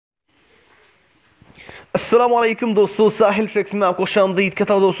अस्सलाम वालेकुम दोस्तों, साहिल ट्रिक्स में आपको खुशामदीद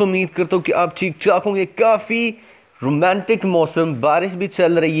कहता हूँ। दोस्तों उम्मीद करता हूँ कि आप ठीक ठाक होंगे। काफ़ी रोमांटिक मौसम, बारिश भी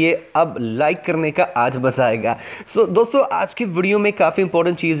चल रही है। अब लाइक करने का आज मजा आएगा। दोस्तों आज की वीडियो में काफ़ी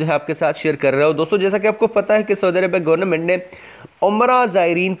इंपॉर्टेंट चीज़ है आपके साथ शेयर कर रहा हूँ। दोस्तों जैसा कि आपको पता है कि सऊदी अरब गवर्नमेंट ने उम्रा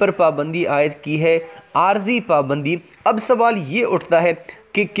ज़ायरीन पर पाबंदी आयद की है, आर्जी पाबंदी। अब सवाल ये उठता है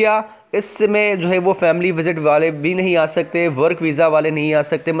कि क्या इसमें जो है वो फैमिली विजिट वाले भी नहीं आ सकते, वर्क वीज़ा वाले नहीं आ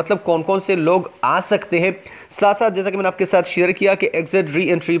सकते, मतलब कौन कौन से लोग आ सकते हैं। साथ साथ जैसा कि मैंने आपके साथ शेयर किया कि एग्जिट री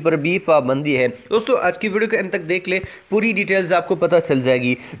एंट्री पर भी पाबंदी है। दोस्तों आज की वीडियो के अंत तक देख ले, पूरी डिटेल्स आपको पता चल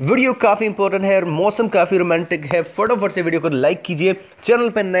जाएगी। वीडियो काफ़ी इंपॉर्टेंट है और मौसम काफ़ी रोमांटिक है। फटाफट से वीडियो को लाइक कीजिए, चैनल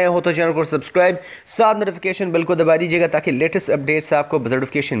पर नए हो तो चैनल को सब्सक्राइब, साथ नोटिफिकेशन बेल को दबा दीजिएगा ताकि लेटेस्ट अपडेट्स आपको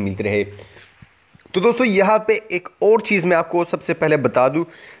नोटिफिकेशन मिलती रहे। तो दोस्तों यहाँ पे एक और चीज़ मैं आपको सबसे पहले बता दूं,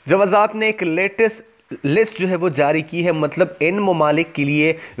 जवाजात ने एक लेटेस्ट लिस्ट जो है वो जारी की है। मतलब इन ममालिक के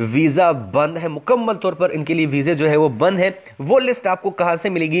लिए वीज़ा बंद है, मुकम्मल तौर पर इनके लिए वीज़े जो है वो बंद है। वो लिस्ट आपको कहाँ से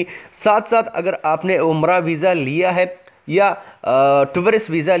मिलेगी, साथ साथ अगर आपने उम्रा वीज़ा लिया है या टूरिस्ट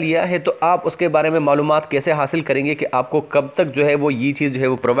वीज़ा लिया है तो आप उसके बारे में मालूमात कैसे हासिल करेंगे कि आपको कब तक जो है वो ये चीज़ जो है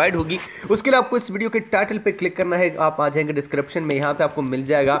वो प्रोवाइड होगी। उसके लिए आपको इस वीडियो के टाइटल पे क्लिक करना है। आप आ जाएंगे डिस्क्रिप्शन में, यहाँ पे आपको मिल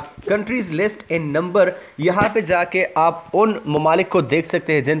जाएगा कंट्रीज लिस्ट इन नंबर। यहाँ पे जाके आप उन ममालिक को देख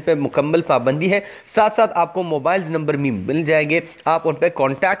सकते हैं जिन पे मुकम्मल पाबंदी है। साथ साथ आपको मोबाइल नंबर भी मिल जाएंगे, आप उन पर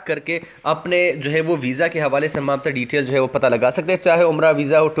कॉन्टैक्ट करके अपने जो है वो वीज़ा के हवाले से तमाम डिटेल जो है वो पता लगा सकते हैं, चाहे उम्रा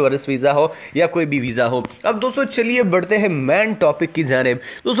वीज़ा हो, टूरिस्ट वीज़ा हो या कोई भी वीज़ा हो। अब दोस्तों चलिए बढ़ते हैं मैन टॉपिक की जानिब।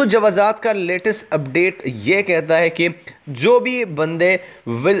 दोस्तों जवाजात का लेटेस्ट अपडेट ये कहता है कि जो भी बंदे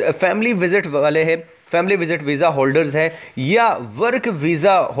फैमिली विजिट वाले हैं, फैमिली विजिट वीज़ा होल्डर्स है या वर्क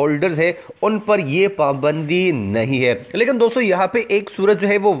वीज़ा होल्डर्स है, उन पर यह पाबंदी नहीं है। लेकिन दोस्तों यहाँ पे एक सूरत जो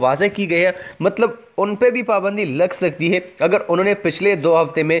है वो वाज़े की गई है, मतलब उन पे भी पाबंदी लग सकती है अगर उन्होंने पिछले 2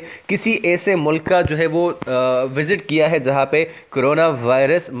 हफ्ते में किसी ऐसे मुल्क का जो है वो विजिट किया है जहाँ पे कोरोना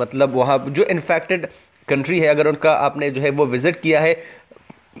वायरस, मतलब वहाँ जो इन्फेक्टेड कंट्री है, अगर उनका आपने जो है वो विजिट किया है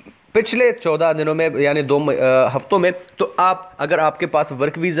पिछले 14 दिनों में यानी 2 हफ्तों में, तो आप अगर आपके पास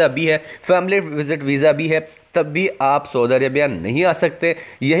वर्क वीज़ा भी है, फैमिली विजिट वीज़ा भी है, तब भी आप सऊदी अरबिया नहीं आ सकते।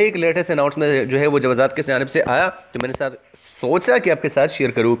 यही एक लेटेस्ट अनाउंसमेंट जो है वो जवाजात की जानिब से आया, तो मैंने साथ सोचा कि आपके साथ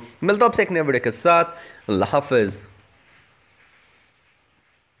शेयर करूं। मिलता हूं आपसे एक नए वीडियो के साथ। अल्लाह हाफिज़।